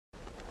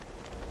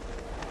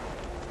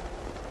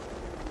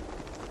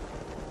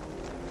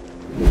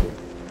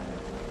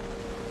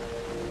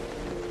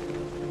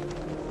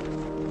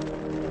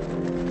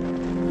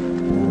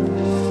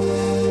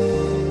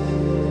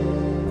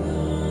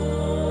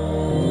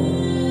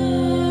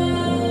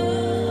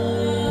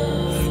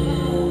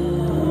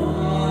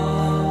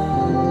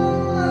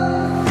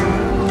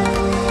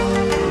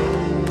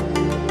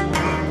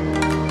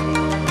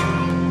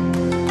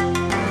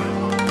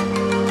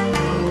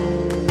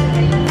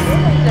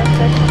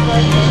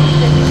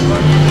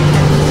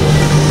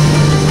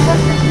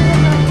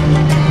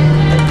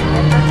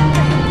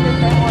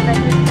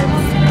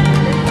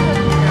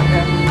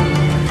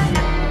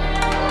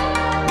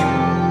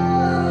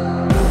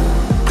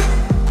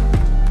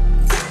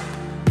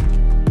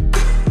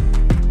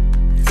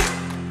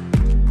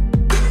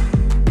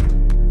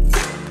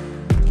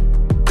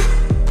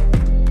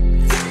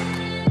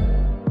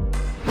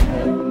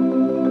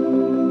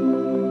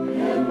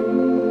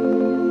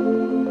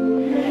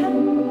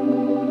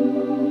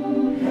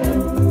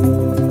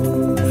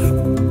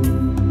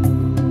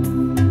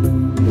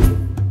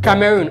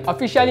Cameroon,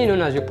 officially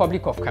known as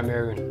Republic of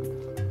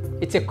Cameroon.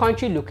 It's a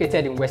country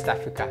located in West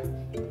Africa.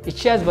 It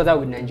shares border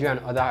with Nigeria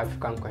and other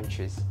African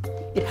countries.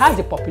 It has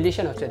a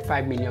population of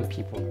 25 million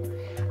people,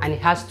 and it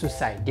has two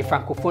sides, the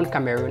Francophone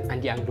Cameroon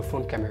and the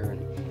Anglophone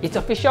Cameroon. Its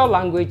official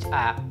language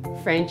are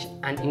French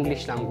and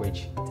English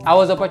language. I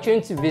was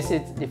opportunity to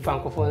visit the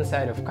Francophone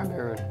side of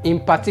Cameroon, in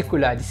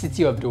particular the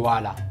city of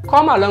Douala.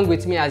 Come along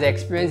with me as I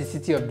experience the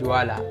city of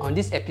Douala on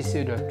this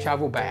episode of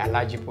Travel by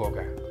Ahaji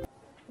Burger.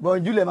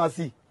 Bonjour les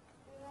massis.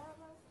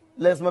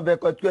 Laisse-moi bien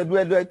quoi tu es.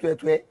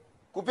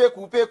 Coupe,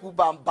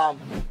 bam bam.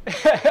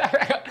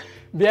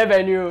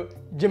 Bienvenue,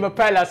 je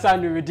m'appelle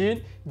Hassan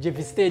Nuruddin, je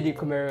visite the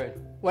Cameroon.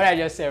 What I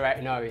just said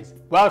right now is,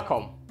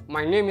 welcome.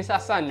 My name is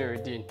Hassan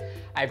Nuruddin.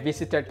 I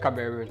visited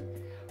Cameroon.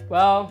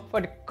 Well, for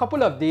a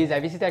couple of days I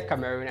visited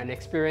Cameroon and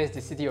experienced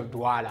the city of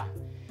Douala.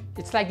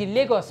 It's like the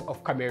Lagos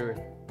of Cameroon.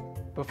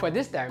 But for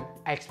this time,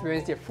 I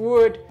experienced the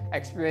food, I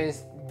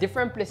experienced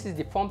different places,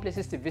 the fun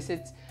places to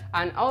visit,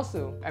 and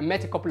also I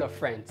met a couple of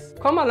friends.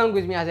 Come along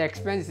with me as I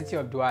experience the city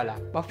of Douala.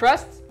 But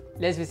first,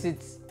 let's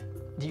visit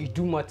the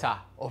Idumota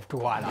of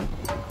Douala.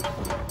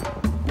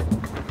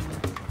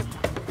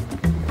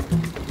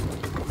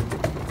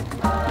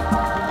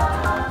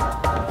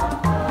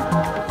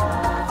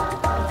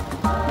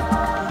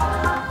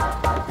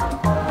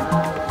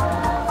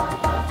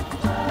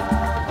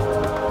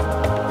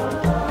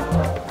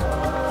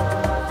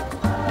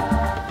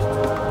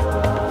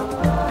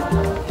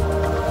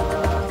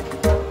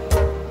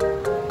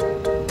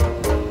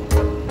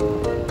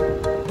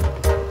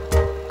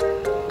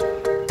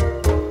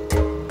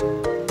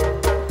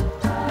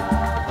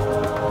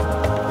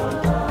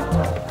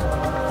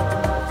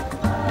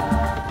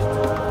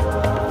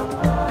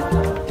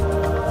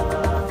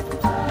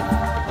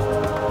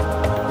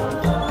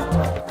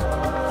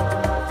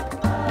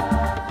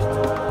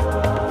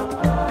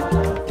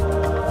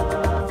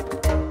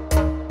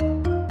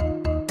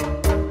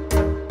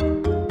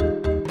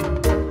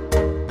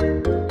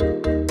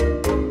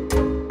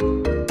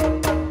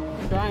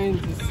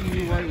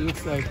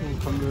 Like in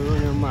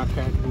Cameroonian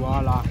Market,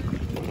 Douala.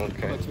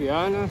 Okay. But to be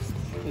honest,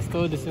 it's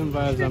still the same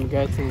vibes I'm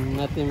getting.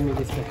 Nothing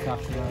really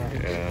spectacular.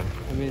 Yeah.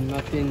 I mean,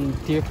 nothing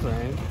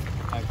different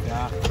like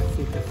that.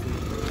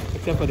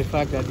 Except for the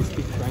fact that they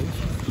speak French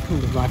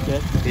in the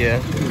market. Yeah.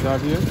 Which is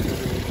obvious.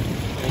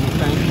 In a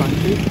French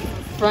country.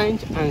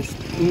 French and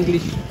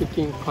English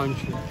speaking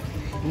country.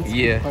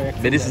 Yeah,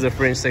 but this is a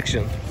French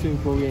section. So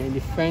we're in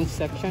the French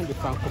section, the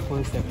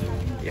Francophone section.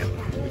 Yeah.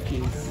 Which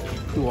is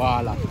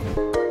Douala.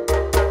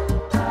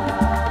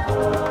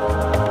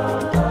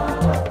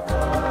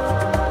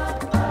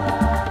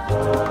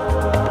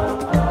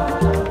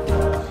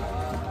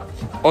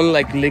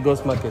 Unlike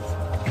Lagos market.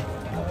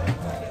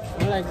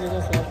 Unlike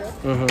Lagos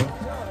market?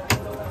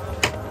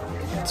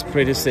 It's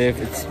pretty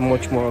safe. It's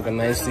much more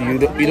organized. You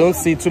don't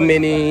see too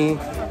many.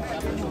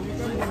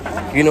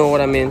 You know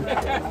what I mean?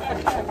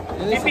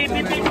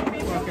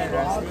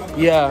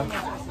 Yeah.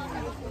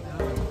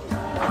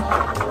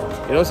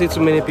 You don't see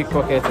too many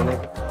pickpockets in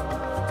it.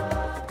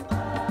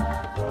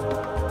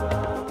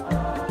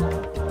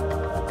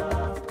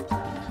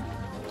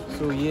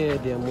 So yeah,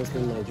 they are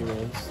mostly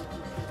Nigerians.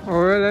 Oh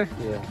really?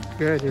 Yeah.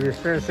 Good, if you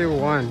first say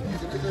one,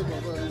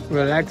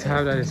 we'd like to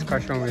have that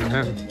discussion with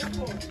them.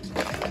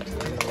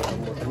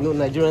 No,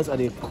 Nigerians are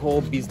the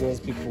core business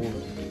people.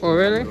 Oh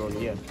really?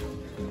 Yeah.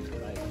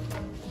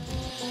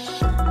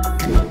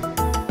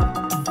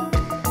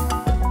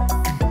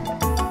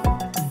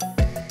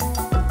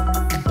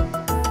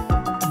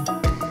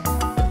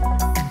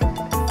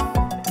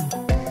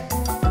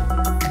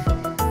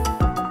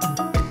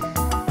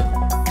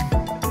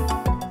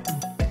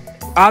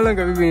 How long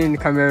have you been in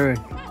Cameroon?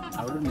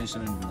 I wouldn't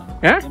mention it now.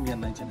 Yeah? I came here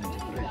in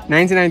 1993.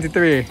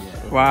 1993?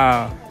 Yeah.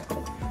 Wow.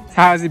 So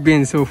how has it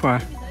been so far?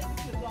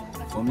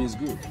 For me, it's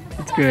good.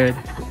 It's good.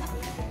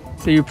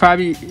 So you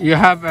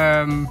have,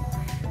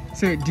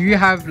 so do you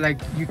have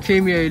like, you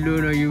came here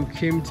alone or you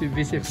came to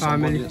visit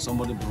family?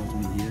 Somebody brought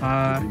me here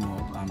to bring me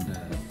up, and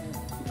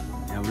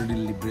they already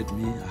liberate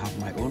me. I have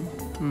my own.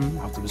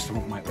 I have to be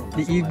strong of my own.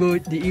 The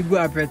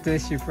Igbo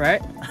apprenticeship,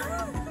 right?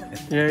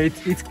 Yeah,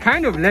 it's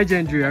kind of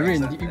legendary. I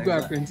mean, the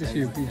Igbo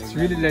apprenticeship, it's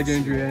really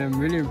legendary, and I'm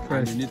really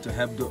impressed. And you need to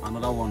help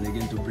another one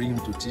again to bring him,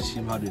 to teach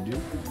him how to do,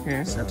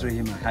 settle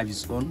him and have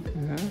his own.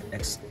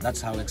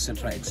 That's how,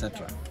 etc.,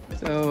 etc.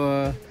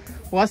 So,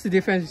 what's the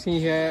difference between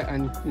here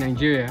and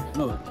Nigeria?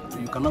 No,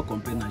 you cannot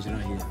compare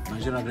Nigeria here.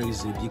 Nigeria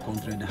is a big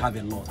country, they have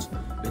a lot,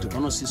 but you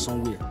cannot sit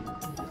somewhere.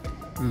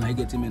 I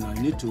get him now.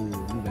 You need to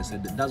move. I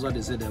said that's why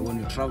they said that when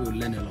you travel, you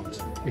learn a lot.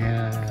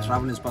 Yeah.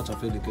 Traveling is part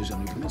of education.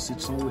 You cannot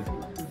sit somewhere.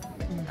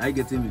 I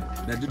get him.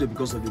 They do it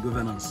because of the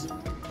governance.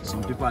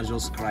 Some people are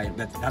just crying,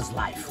 but that's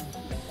life.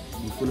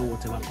 You follow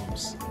whatever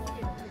comes.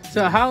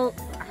 So how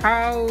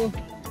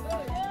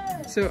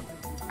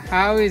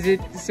is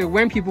it? So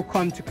when people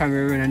come to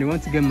Cameroon and they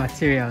want to get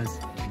materials,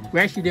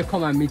 where should they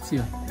come and meet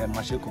you?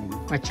 Marche Congo.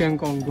 Marche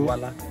Congo.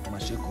 Douala,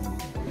 Marche Congo.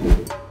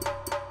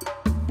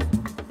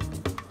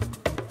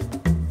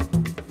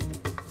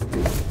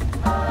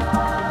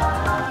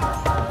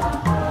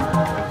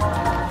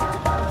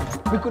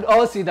 could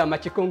all see that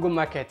Marche Congo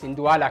Market in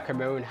Douala,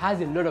 Cameroon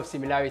has a lot of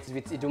similarities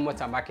with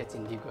Idumota Market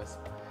in Lagos.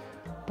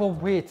 But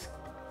wait,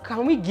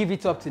 can we give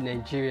it up to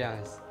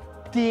Nigerians?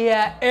 They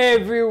are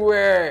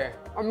everywhere.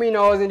 I mean,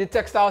 I was in the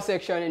textile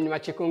section in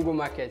Marche Congo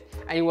Market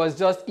and it was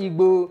just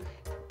Igbo,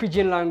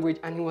 pidgin language,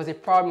 and it was a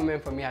proud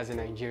moment for me as a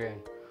Nigerian.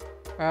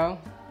 Well,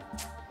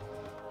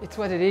 it's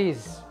what it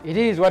is. It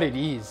is what it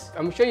is.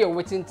 I'm sure you're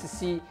waiting to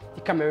see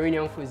the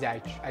Cameroonian foods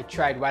that I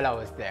tried while I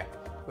was there.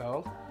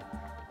 Well,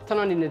 turn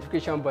on the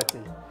notification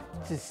button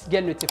to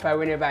get notified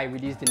whenever I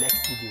release the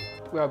next video,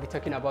 where I'll be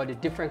talking about the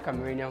different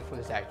Cameroonian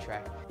foods that I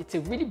tried. It's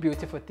a really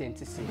beautiful thing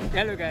to see.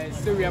 Hello guys,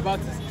 so we're about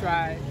to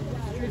try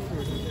street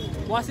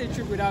food. What's a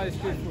trip without a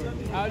street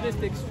food? I always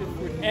take street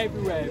food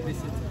everywhere I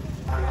visit.